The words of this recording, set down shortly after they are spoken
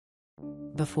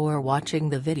Before watching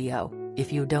the video,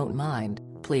 if you don't mind,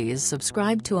 please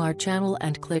subscribe to our channel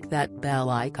and click that bell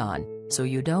icon, so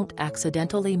you don't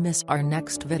accidentally miss our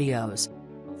next videos.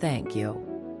 Thank you.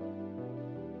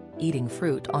 Eating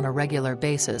fruit on a regular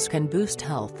basis can boost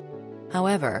health.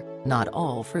 However, not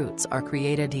all fruits are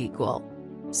created equal.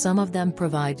 Some of them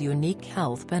provide unique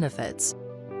health benefits.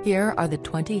 Here are the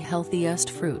 20 healthiest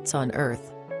fruits on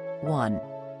Earth. 1.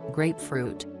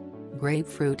 Grapefruit.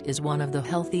 Grapefruit is one of the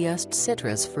healthiest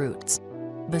citrus fruits.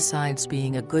 Besides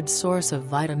being a good source of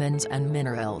vitamins and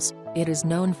minerals, it is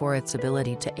known for its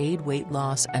ability to aid weight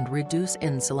loss and reduce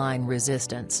insulin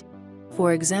resistance.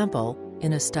 For example,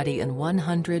 in a study in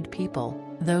 100 people,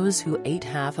 those who ate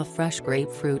half a fresh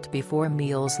grapefruit before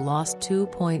meals lost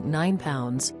 2.9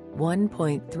 pounds,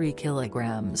 1.3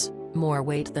 kilograms, more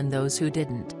weight than those who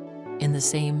didn't. In the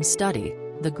same study,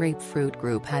 the grapefruit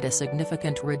group had a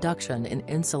significant reduction in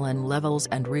insulin levels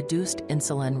and reduced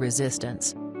insulin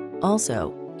resistance.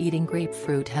 Also, eating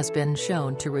grapefruit has been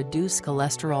shown to reduce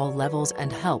cholesterol levels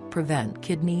and help prevent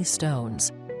kidney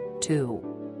stones.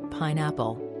 2.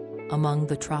 Pineapple. Among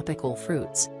the tropical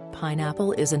fruits,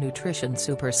 pineapple is a nutrition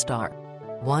superstar.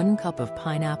 1 cup of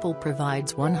pineapple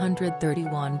provides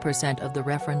 131% of the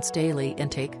reference daily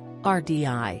intake,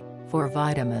 RDI, for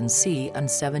vitamin C and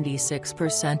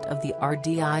 76% of the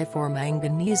RDI for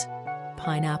manganese.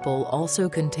 Pineapple also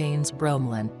contains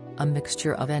bromelain, a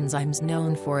mixture of enzymes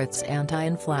known for its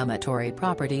anti-inflammatory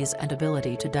properties and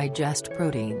ability to digest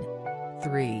protein.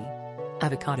 3.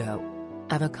 Avocado.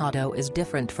 Avocado is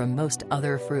different from most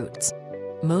other fruits.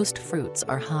 Most fruits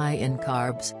are high in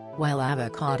carbs, while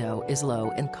avocado is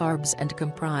low in carbs and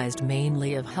comprised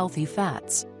mainly of healthy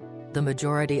fats. The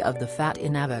majority of the fat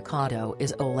in avocado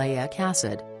is oleic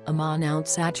acid, a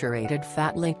monounsaturated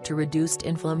fat linked to reduced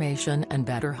inflammation and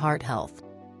better heart health.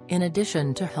 In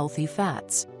addition to healthy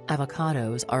fats,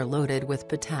 avocados are loaded with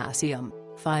potassium,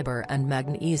 fiber and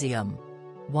magnesium.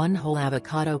 1 whole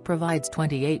avocado provides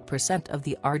 28% of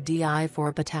the RDI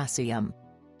for potassium.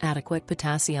 Adequate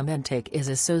potassium intake is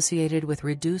associated with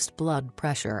reduced blood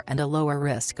pressure and a lower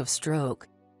risk of stroke.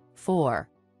 4.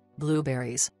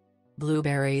 Blueberries.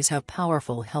 Blueberries have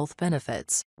powerful health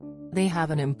benefits. They have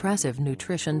an impressive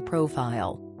nutrition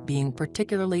profile, being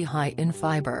particularly high in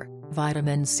fiber,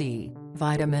 vitamin C,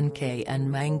 vitamin K and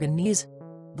manganese.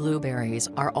 Blueberries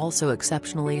are also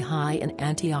exceptionally high in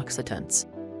antioxidants.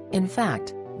 In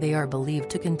fact, they are believed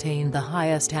to contain the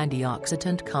highest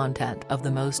antioxidant content of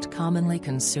the most commonly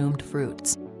consumed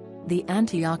fruits. The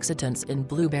antioxidants in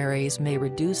blueberries may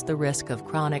reduce the risk of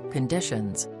chronic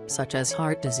conditions, such as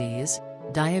heart disease,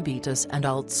 diabetes and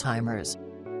Alzheimer's.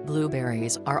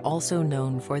 Blueberries are also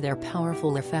known for their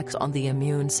powerful effects on the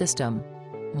immune system.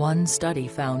 1 study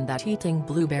found that eating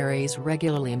blueberries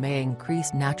regularly may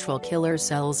increase natural killer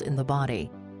cells in the body.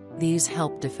 These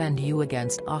help defend you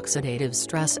against oxidative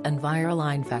stress and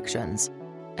viral infections.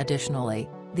 Additionally,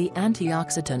 the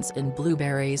antioxidants in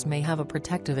blueberries may have a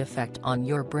protective effect on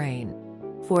your brain.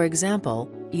 For example,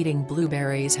 eating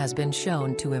blueberries has been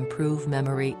shown to improve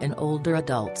memory in older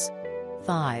adults.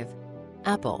 5.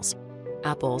 Apples.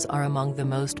 Apples are among the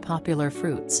most popular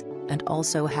fruits, and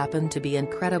also happen to be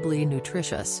incredibly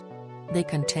nutritious. They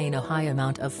contain a high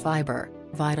amount of fiber,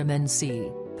 vitamin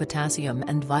C, potassium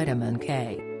and vitamin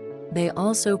K. They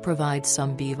also provide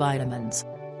some B vitamins.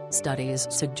 Studies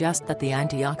suggest that the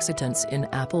antioxidants in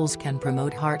apples can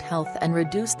promote heart health and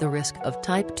reduce the risk of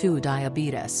type 2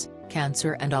 diabetes,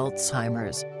 cancer and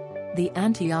Alzheimer's. The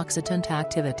antioxidant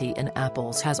activity in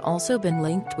apples has also been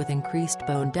linked with increased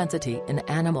bone density in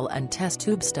animal and test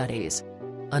tube studies.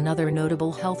 Another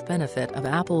notable health benefit of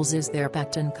apples is their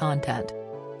pectin content.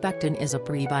 Pectin is a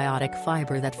prebiotic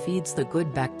fiber that feeds the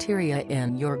good bacteria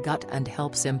in your gut and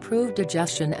helps improve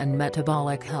digestion and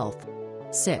metabolic health.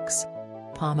 6.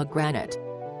 Pomegranate.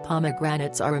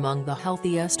 Pomegranates are among the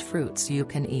healthiest fruits you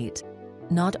can eat.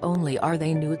 Not only are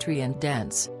they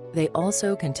nutrient-dense, they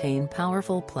also contain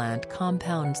powerful plant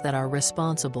compounds that are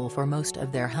responsible for most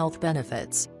of their health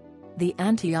benefits. The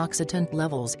antioxidant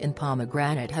levels in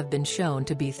pomegranate have been shown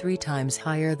to be 3 times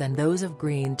higher than those of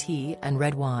green tea and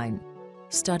red wine.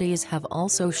 Studies have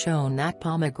also shown that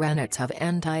pomegranates have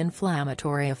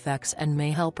anti-inflammatory effects and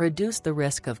may help reduce the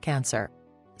risk of cancer.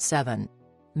 7.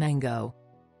 Mango.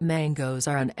 Mangoes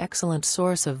are an excellent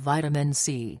source of vitamin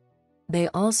C. They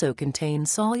also contain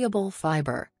soluble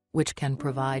fiber, which can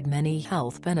provide many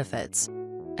health benefits.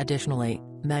 Additionally,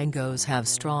 mangoes have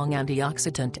strong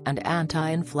antioxidant and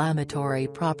anti-inflammatory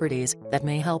properties that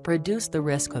may help reduce the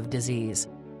risk of disease.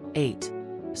 8.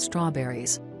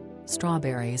 Strawberries.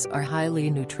 Strawberries are highly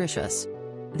nutritious.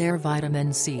 Their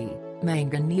vitamin C,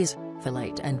 manganese,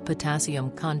 folate and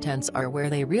potassium contents are where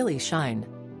they really shine.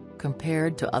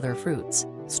 Compared to other fruits,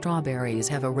 strawberries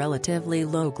have a relatively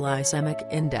low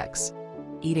glycemic index.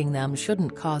 Eating them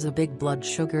shouldn't cause a big blood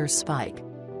sugar spike.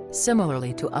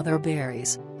 Similarly to other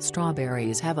berries,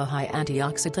 strawberries have a high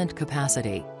antioxidant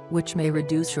capacity, which may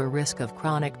reduce your risk of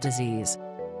chronic disease.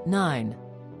 9.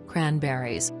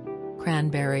 Cranberries.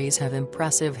 Cranberries have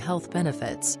impressive health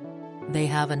benefits. They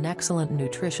have an excellent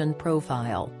nutrition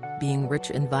profile, being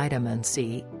rich in vitamin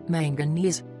C,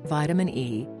 manganese, vitamin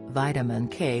E, vitamin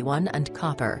K1 and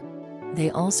copper. They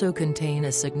also contain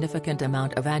a significant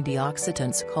amount of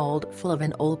antioxidants called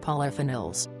flavanol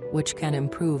polyphenols, which can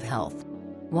improve health.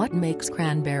 What makes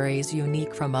cranberries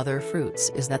unique from other fruits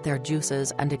is that their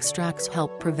juices and extracts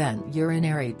help prevent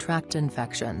urinary tract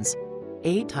infections.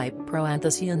 A-type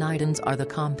proanthocyanidins are the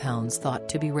compounds thought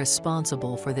to be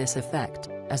responsible for this effect,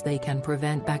 as they can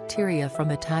prevent bacteria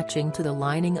from attaching to the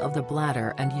lining of the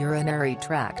bladder and urinary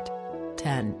tract.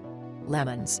 10.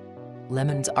 Lemons.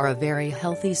 Lemons are a very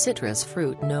healthy citrus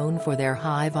fruit known for their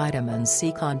high vitamin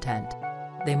C content.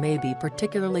 They may be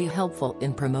particularly helpful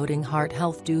in promoting heart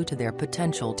health due to their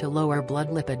potential to lower blood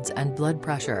lipids and blood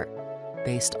pressure.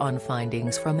 Based on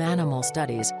findings from animal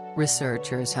studies,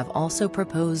 researchers have also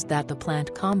proposed that the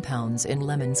plant compounds in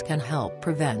lemons can help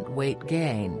prevent weight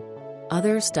gain.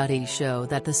 Other studies show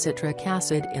that the citric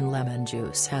acid in lemon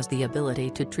juice has the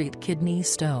ability to treat kidney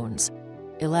stones.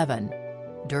 11.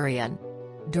 Durian.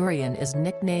 Durian is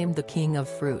nicknamed the king of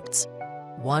fruits.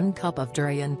 1 cup of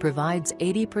durian provides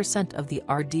 80% of the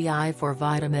RDI for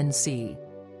vitamin C.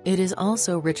 It is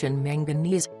also rich in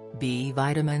manganese, B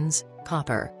vitamins,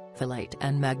 copper, folate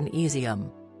and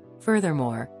magnesium.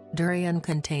 Furthermore, durian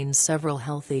contains several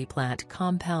healthy plant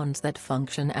compounds that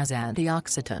function as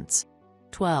antioxidants.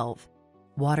 12.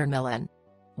 Watermelon.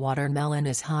 Watermelon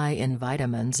is high in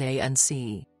vitamins A and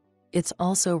C. It's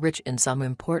also rich in some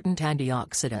important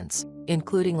antioxidants,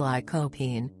 including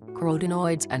lycopene,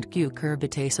 carotenoids and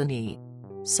cucurbitacin E.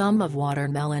 Some of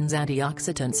watermelon's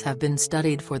antioxidants have been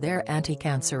studied for their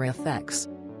anti-cancer effects.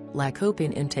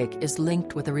 Lycopene intake is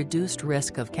linked with a reduced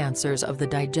risk of cancers of the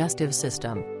digestive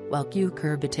system, while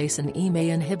cucurbitacin E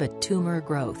may inhibit tumor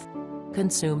growth.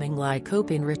 Consuming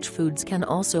lycopene-rich foods can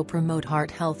also promote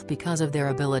heart health because of their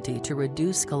ability to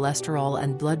reduce cholesterol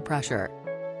and blood pressure.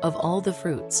 Of all the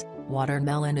fruits,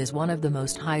 watermelon is one of the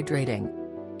most hydrating.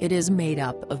 It is made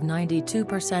up of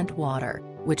 92% water,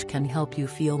 which can help you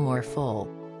feel more full.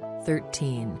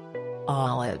 13.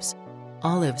 Olives.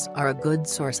 Olives are a good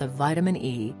source of vitamin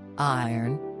E,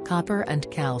 iron, copper and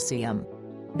calcium.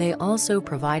 They also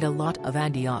provide a lot of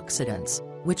antioxidants,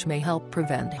 which may help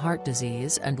prevent heart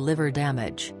disease and liver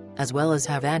damage, as well as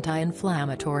have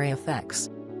anti-inflammatory effects.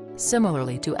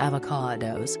 Similarly to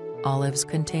avocados, olives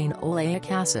contain oleic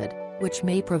acid, which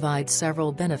may provide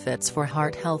several benefits for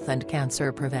heart health and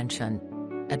cancer prevention.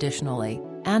 Additionally,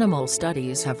 animal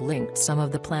studies have linked some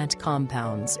of the plant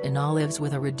compounds in olives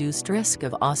with a reduced risk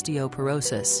of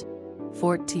osteoporosis.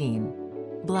 14.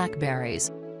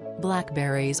 Blackberries.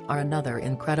 Blackberries are another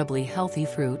incredibly healthy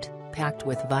fruit, packed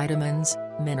with vitamins,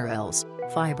 minerals,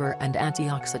 fiber and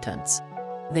antioxidants.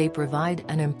 They provide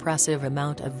an impressive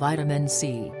amount of vitamin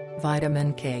C,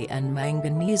 vitamin K and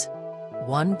manganese.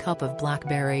 1 cup of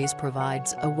blackberries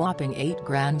provides a whopping 8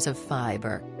 grams of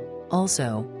fiber.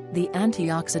 Also, the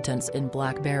antioxidants in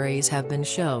blackberries have been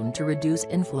shown to reduce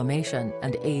inflammation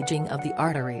and aging of the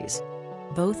arteries.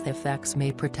 Both effects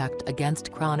may protect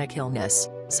against chronic illness,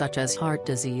 such as heart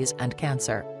disease and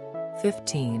cancer.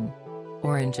 15.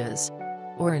 Oranges.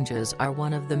 Oranges are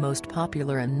one of the most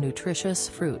popular and nutritious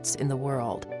fruits in the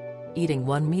world. Eating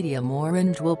 1 medium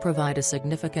orange will provide a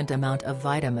significant amount of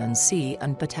vitamin C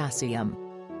and potassium.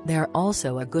 They're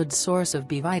also a good source of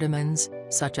B vitamins,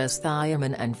 such as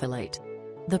thiamine and folate.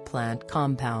 The plant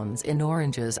compounds in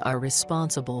oranges are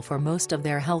responsible for most of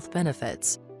their health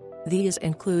benefits. These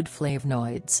include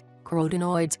flavonoids,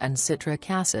 carotenoids and citric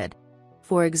acid.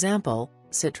 For example,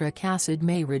 citric acid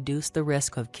may reduce the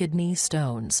risk of kidney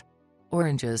stones.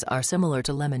 Oranges are similar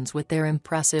to lemons with their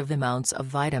impressive amounts of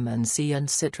vitamin C and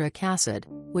citric acid,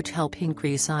 which help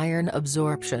increase iron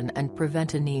absorption and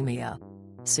prevent anemia.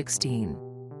 16.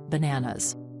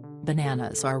 Bananas.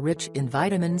 Bananas are rich in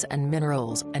vitamins and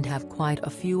minerals and have quite a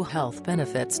few health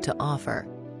benefits to offer.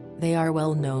 They are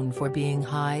well known for being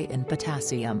high in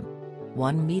potassium.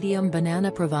 1 medium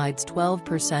banana provides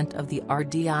 12% of the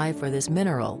RDI for this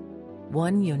mineral.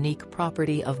 One unique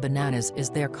property of bananas is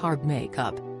their carb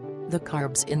makeup. The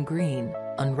carbs in green,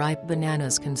 unripe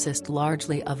bananas consist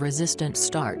largely of resistant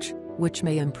starch, which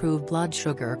may improve blood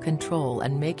sugar control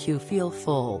and make you feel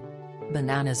full.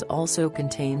 Bananas also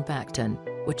contain pectin,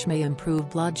 which may improve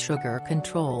blood sugar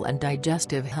control and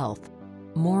digestive health.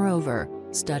 Moreover,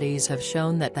 studies have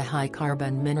shown that the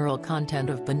high-carbon mineral content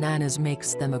of bananas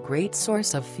makes them a great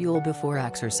source of fuel before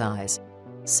exercise.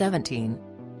 17.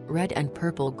 Red and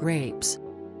purple grapes.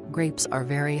 Grapes are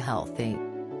very healthy.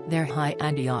 Their high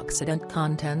antioxidant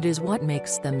content is what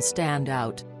makes them stand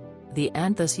out. The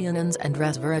anthocyanins and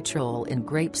resveratrol in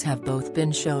grapes have both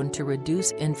been shown to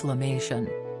reduce inflammation.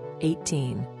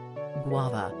 18.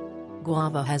 Guava.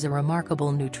 Guava has a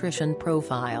remarkable nutrition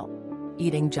profile.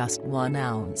 Eating just 1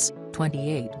 ounce,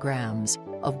 28 grams,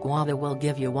 of guava will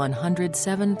give you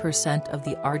 107% of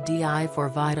the RDI for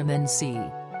vitamin C.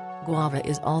 Guava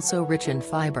is also rich in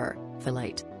fiber,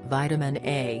 folate, vitamin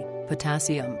A,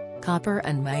 potassium, copper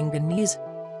and manganese.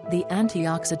 The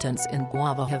antioxidants in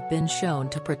guava have been shown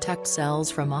to protect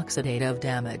cells from oxidative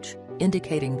damage,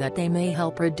 indicating that they may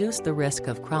help reduce the risk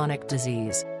of chronic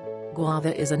disease.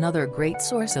 Guava is another great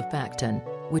source of pectin,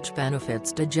 which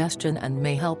benefits digestion and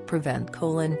may help prevent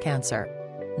colon cancer.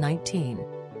 19.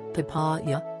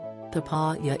 Papaya.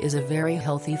 Papaya is a very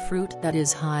healthy fruit that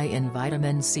is high in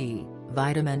vitamin C,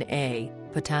 vitamin A,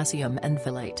 potassium and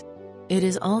folate. It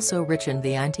is also rich in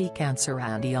the anti-cancer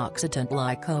antioxidant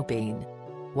lycopene.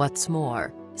 What's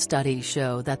more, studies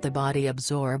show that the body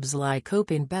absorbs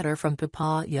lycopene better from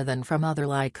papaya than from other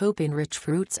lycopene-rich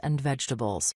fruits and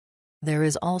vegetables. There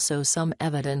is also some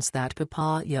evidence that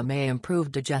papaya may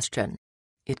improve digestion.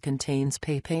 It contains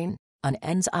papain, an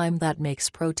enzyme that makes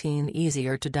protein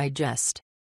easier to digest.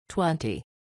 20.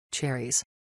 Cherries.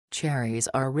 Cherries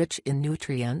are rich in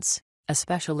nutrients,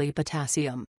 especially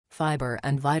potassium, fiber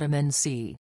and vitamin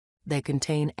C. They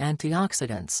contain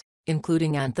antioxidants,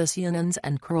 including anthocyanins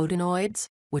and carotenoids,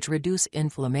 which reduce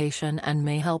inflammation and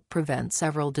may help prevent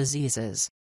several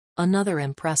diseases. Another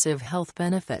impressive health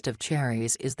benefit of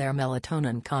cherries is their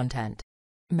melatonin content.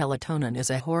 Melatonin is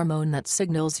a hormone that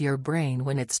signals your brain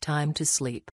when it's time to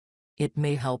sleep. It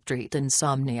may help treat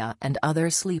insomnia and other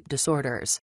sleep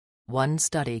disorders. One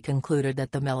study concluded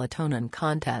that the melatonin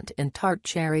content in tart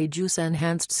cherry juice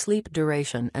enhanced sleep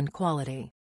duration and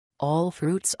quality. All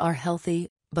fruits are healthy,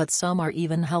 but some are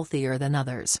even healthier than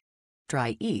others.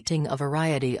 Try eating a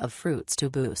variety of fruits to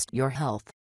boost your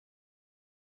health.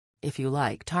 If you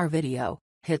liked our video,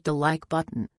 hit the like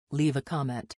button, leave a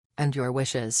comment, and your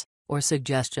wishes, or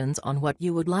suggestions on what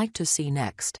you would like to see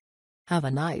next. Have a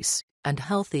nice and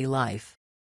healthy life.